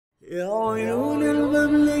يا عيون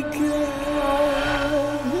المملكة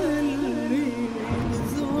اللي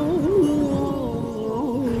يزورونك.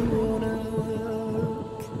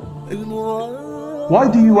 Why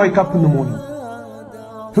do you wake up in the morning?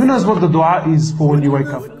 Who knows what the dua is for when you wake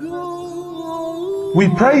up? We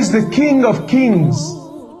praise the King of Kings,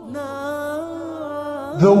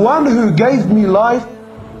 the one who gave me life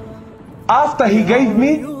after he gave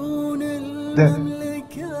me death.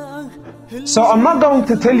 So I'm not going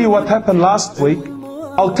to tell you what happened last week.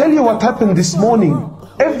 I'll tell you what happened this morning.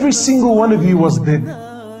 Every single one of you was dead.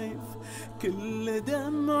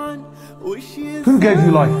 Who gave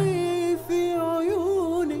you life?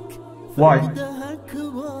 Why?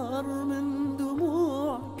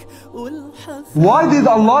 Why did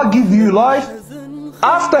Allah give you life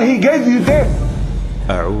after He gave you death?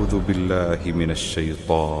 أعوذ بالله من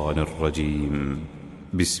الشيطان الرجيم.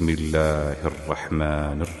 بسم الله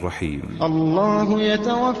الرحمن الرحيم. الله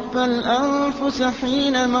يتوفى الأنفس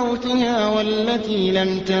حين موتها والتي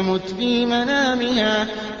لم تمت في منامها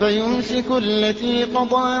فيمسك التي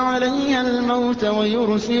قضى عليها الموت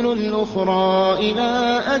ويرسل الأخرى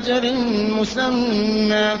إلى أجل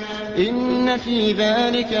مسمى إن في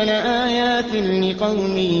ذلك لآيات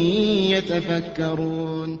لقوم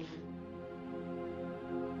يتفكرون.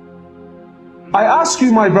 I ask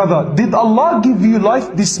you, my brother, did Allah give you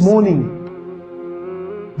life this morning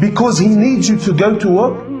because He needs you to go to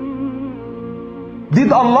work?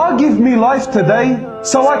 Did Allah give me life today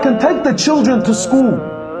so I can take the children to school?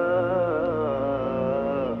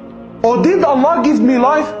 Or did Allah give me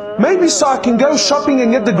life maybe so I can go shopping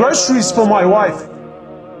and get the groceries for my wife?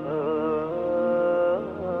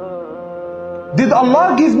 Did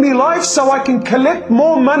Allah give me life so I can collect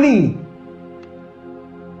more money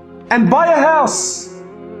and buy a house,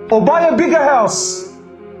 or buy a bigger house,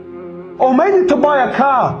 or maybe to buy a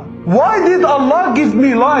car? Why did Allah give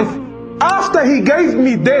me life after He gave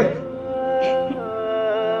me death?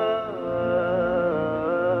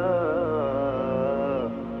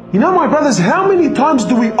 You know, my brothers, how many times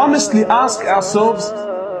do we honestly ask ourselves,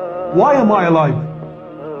 why am I alive?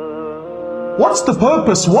 What's the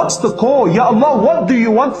purpose? What's the core? Ya Allah, what do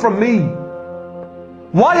you want from me?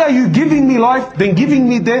 Why are you giving me life, then giving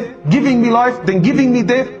me death, giving me life, then giving me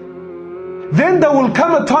death? Then there will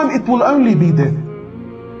come a time it will only be death.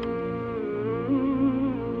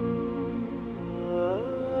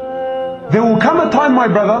 There will come a time, my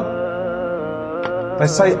brother, they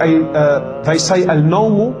say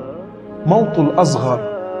al-nawmu mawtul azghar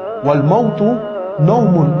wal-mawtu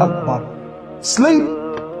nawmun akbar. Sleep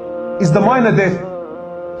is the minor death,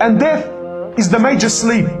 and death is the major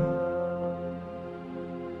sleep.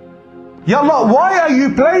 Ya Allah, why are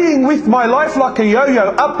you playing with my life like a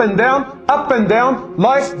yo-yo, up and down,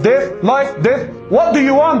 life, death? What do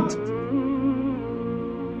you want?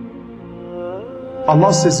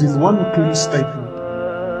 Allah says in one clear statement,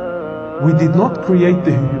 we did not create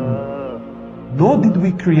the human, nor did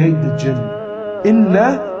we create the jinn,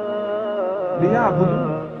 illa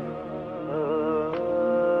liya'budun.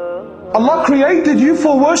 Allah created you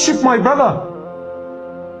for worship, my brother.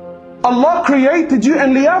 Allah created you,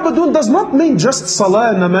 and liya'budun does not mean just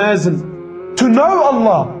salah, namaz, and to know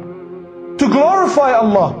Allah, to glorify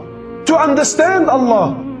Allah, to understand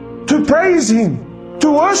Allah, to praise Him, to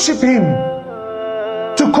worship Him,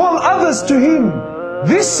 to call others to Him.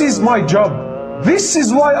 This is my job. This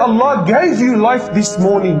is why Allah gave you life this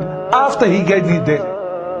morning after He gave you death.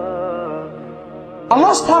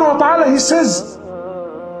 Allah subhanahu wa ta'ala, He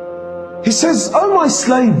says, oh my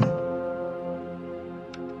slave,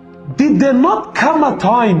 did there not come a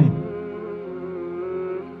time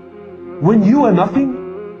when you were nothing?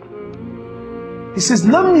 He says,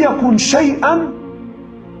 Lam yakun shay'an.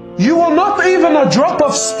 You were not even a drop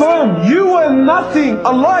of sperm. You were nothing.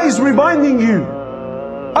 Allah is reminding you,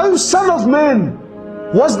 O son of man,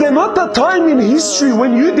 was there not a time in history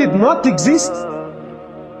when you did not exist?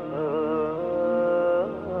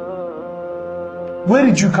 Where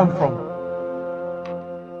did you come from?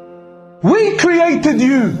 We created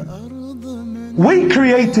you. We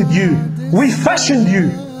created you, we fashioned you,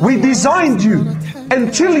 we designed you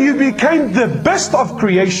until you became the best of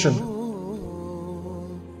creation.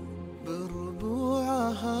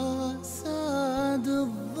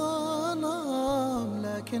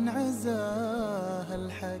 لكن عزاها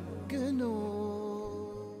الحق